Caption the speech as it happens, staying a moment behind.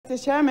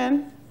Mr.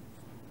 Chairman,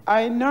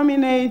 I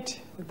nominate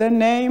the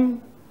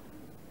name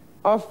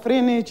of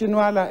Frene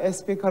Ginwala as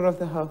Speaker of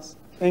the House.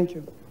 Thank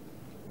you.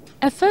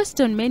 A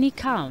first on many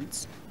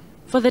counts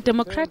for the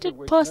democratic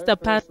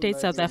post-apartheid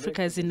South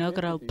Africa's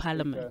inaugural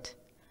parliament.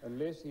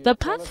 The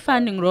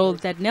pathfinding role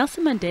that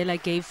Nelson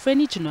Mandela gave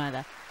Frene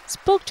Ginwala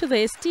spoke to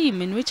the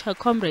esteem in which her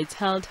comrades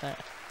held her.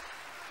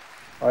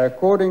 I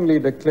accordingly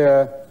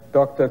declare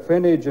Dr.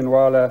 Frene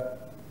Ginwala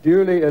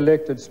duly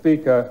elected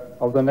Speaker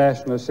of the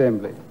National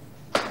Assembly.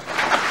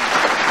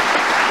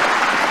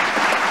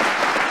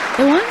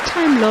 The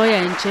one-time lawyer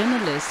and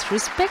journalist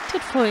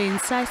respected for her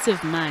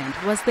incisive mind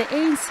was the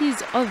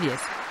ANC's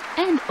obvious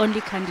and only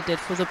candidate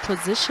for the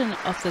position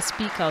of the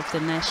Speaker of the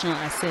National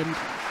Assembly.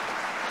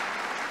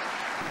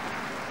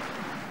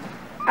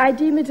 I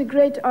deem it a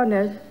great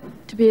honor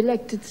to be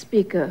elected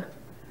Speaker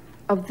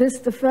of this,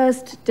 the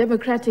first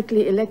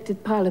democratically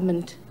elected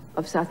Parliament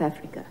of South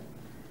Africa.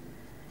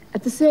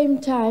 At the same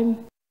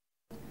time,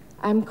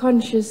 I'm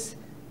conscious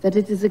that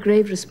it is a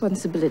grave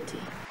responsibility.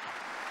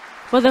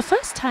 For the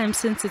first time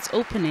since its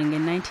opening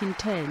in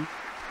 1910,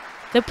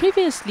 the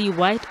previously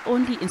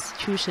white-only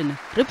institution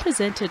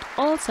represented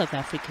all South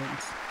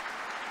Africans.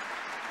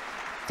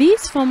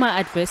 These former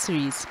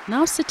adversaries,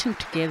 now sitting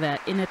together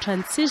in a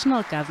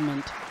transitional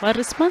government, were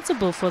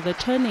responsible for the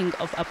turning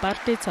of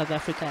apartheid South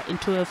Africa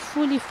into a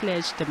fully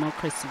fledged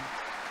democracy,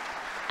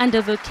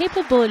 under the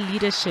capable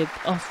leadership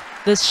of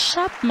this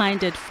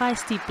sharp-minded,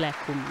 feisty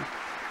black woman.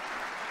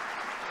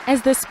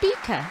 As the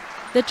Speaker,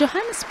 the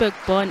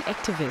Johannesburg-born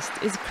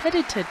activist is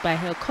credited by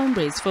her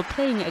comrades for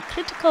playing a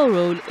critical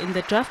role in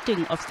the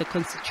drafting of the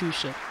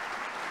Constitution.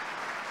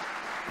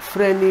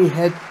 Frene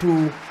had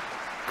to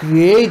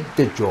create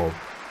the job,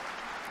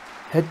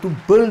 had to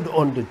build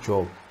on the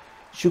job.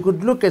 She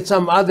could look at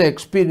some other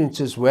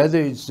experiences, whether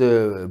it's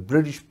the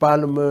British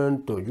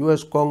Parliament or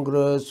US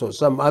Congress or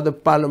some other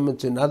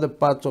parliaments in other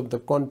parts of the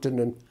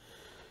continent.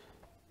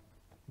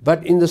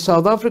 But in the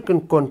South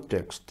African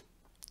context,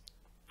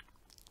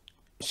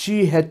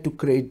 she had to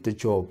create the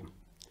job.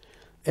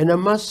 And I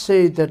must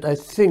say that I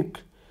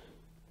think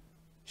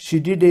she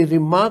did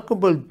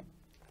remarkable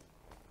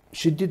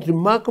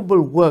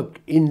work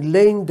in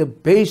laying the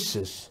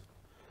basis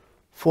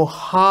for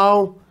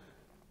how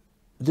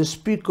the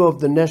Speaker of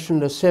the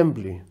National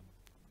Assembly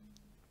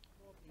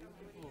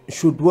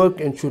should work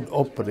and should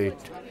operate.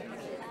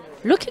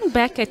 Looking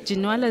back at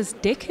Ginwala's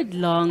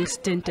decade-long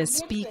stint as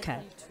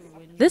Speaker,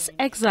 this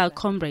exile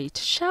comrade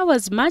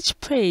showers much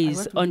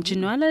praise on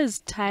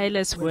Ginwala's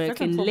tireless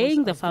work in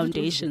laying the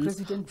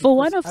foundations for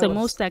one of the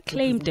most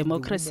acclaimed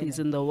democracies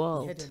in the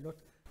world.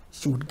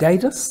 She would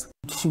guide us,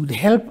 she would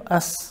help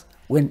us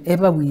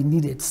whenever we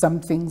needed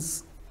some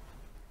things,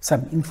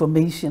 some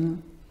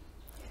information.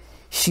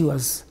 She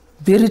was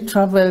very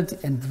traveled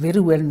and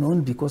very well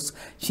known because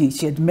she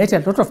had met a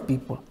lot of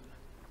people.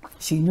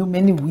 She knew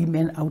many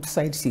women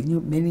outside, she knew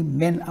many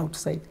men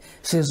outside.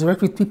 She has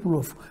worked with people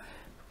of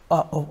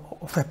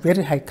a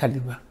very high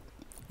caliber.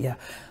 Yeah.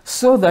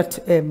 So that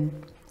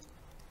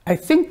I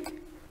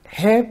think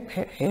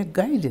her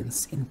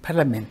guidance in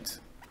Parliament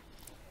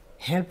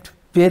helped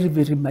very,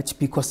 very much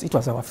because it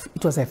was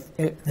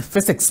the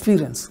first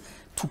experience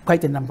to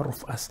quite a number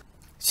of us.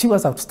 She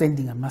was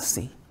outstanding, I must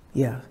say.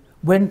 Yeah.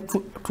 When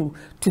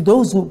to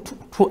those who,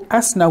 to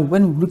us now,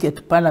 when we look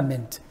at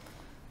Parliament,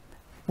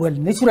 well,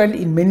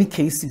 naturally, in many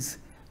cases,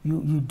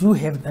 you do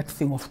have that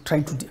thing of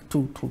trying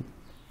to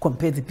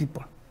compare the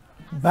people.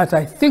 But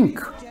I think,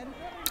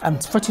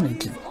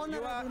 unfortunately,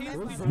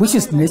 which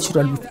is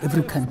natural with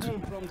every country,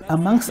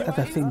 amongst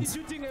other things,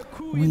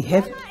 we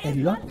have a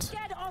lot,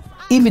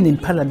 even in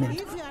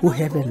Parliament,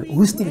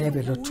 who still have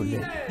a lot to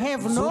learn.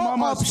 Have no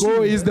option.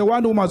 Go is the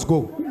one who must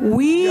go.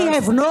 We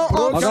have no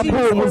option.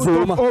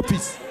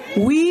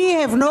 We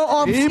have no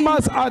option. He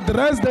must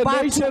address the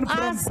nation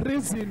from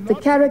prison. The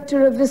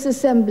character of this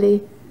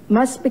assembly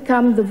must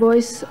become the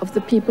voice of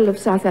the people of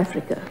South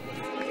Africa.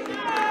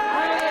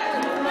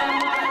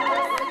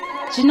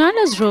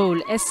 Ginwala's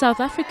role as South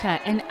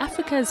Africa and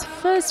Africa's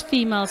first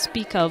female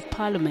Speaker of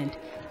Parliament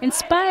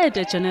inspired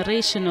a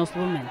generation of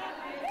women.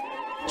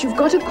 You've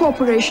got a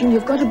corporation,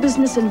 you've got a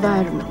business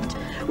environment,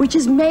 which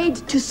is made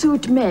to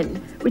suit men,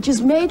 which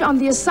is made on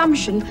the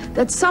assumption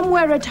that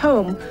somewhere at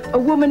home, a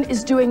woman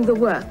is doing the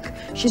work.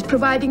 She's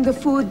providing the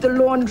food, the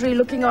laundry,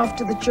 looking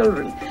after the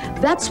children.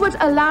 That's what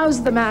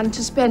allows the man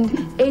to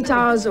spend 8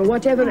 hours or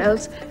whatever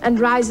else and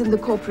rise in the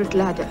corporate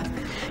ladder.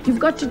 You've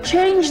got to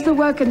change the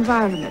work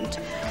environment.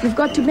 You've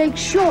got to make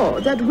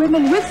sure that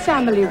women with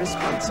family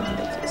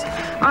responsibilities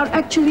are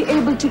actually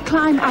able to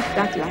climb up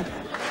that ladder.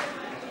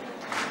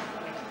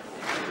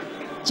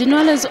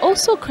 Ginwala is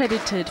also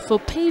credited for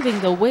paving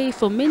the way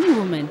for many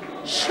women,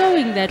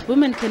 showing that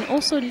women can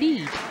also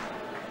lead.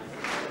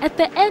 At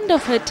the end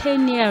of her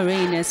 10-year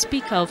reign as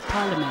Speaker of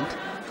Parliament,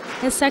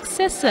 her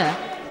successor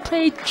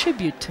paid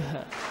tribute to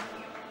her.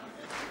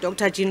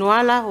 Dr.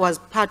 Ginwala was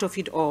part of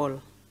it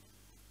all.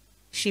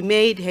 She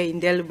made her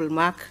indelible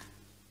mark.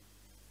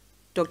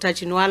 Dr.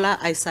 Ginwala,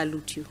 I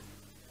salute you.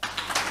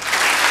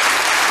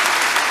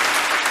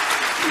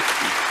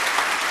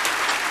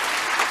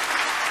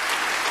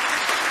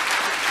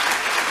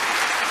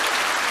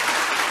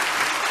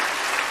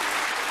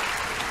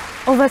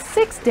 Over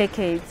 6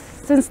 decades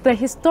since the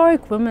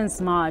historic Women's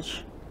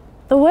March,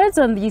 the words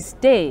on these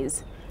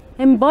days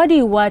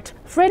embody what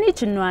Frene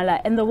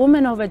Ginwala and the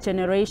women of a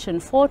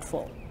generation fought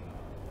for.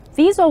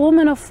 These are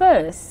women of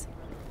first,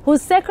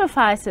 whose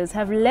sacrifices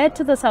have led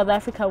to the South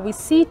Africa we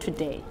see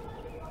today.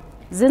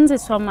 Zinzi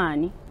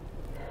Swamani,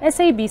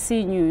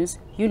 SABC News,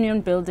 Union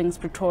Buildings,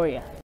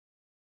 Pretoria.